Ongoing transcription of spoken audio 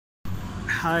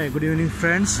Hi, good evening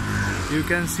friends. You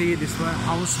can see this one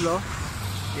hounslow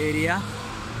area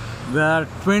where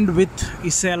twinned with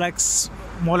Isalex,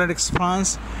 Molenbeek,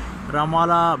 France,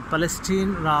 Ramallah,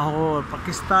 Palestine, Lahore,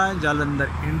 Pakistan, Jalandhar,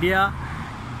 India.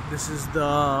 This is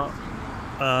the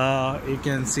you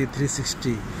can see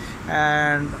 360,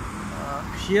 and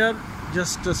here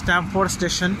just Stamford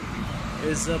station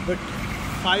is a bit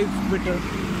 5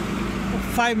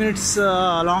 minutes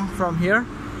along from here.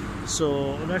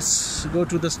 So let's go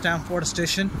to the Stamford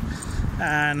station,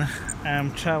 and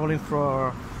I'm traveling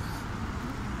for,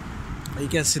 you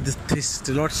can see this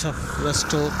lots of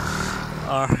restaurants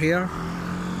are here.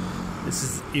 This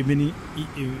is evening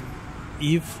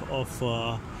eve of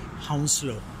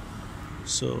Hounslow.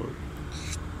 So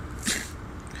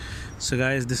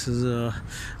guys, this is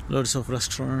lots of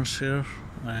restaurants here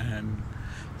and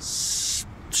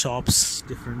shops,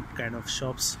 different kind of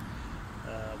shops.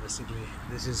 Basically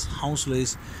this is Hounslow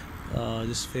is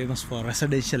just famous for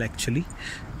residential actually,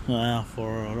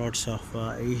 for lots of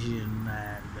Asian,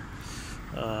 and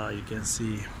you can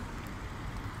see.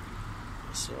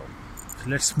 So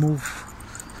let's move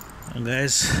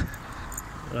guys,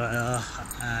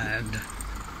 and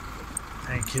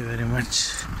thank you very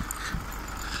much.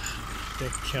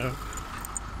 Take care.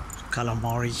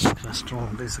 Calamari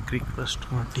restaurant, there's a Greek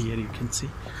restaurant here, you can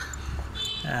see,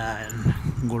 and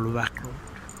go back road.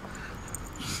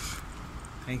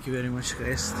 Thank you very much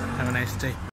guys, have a nice day.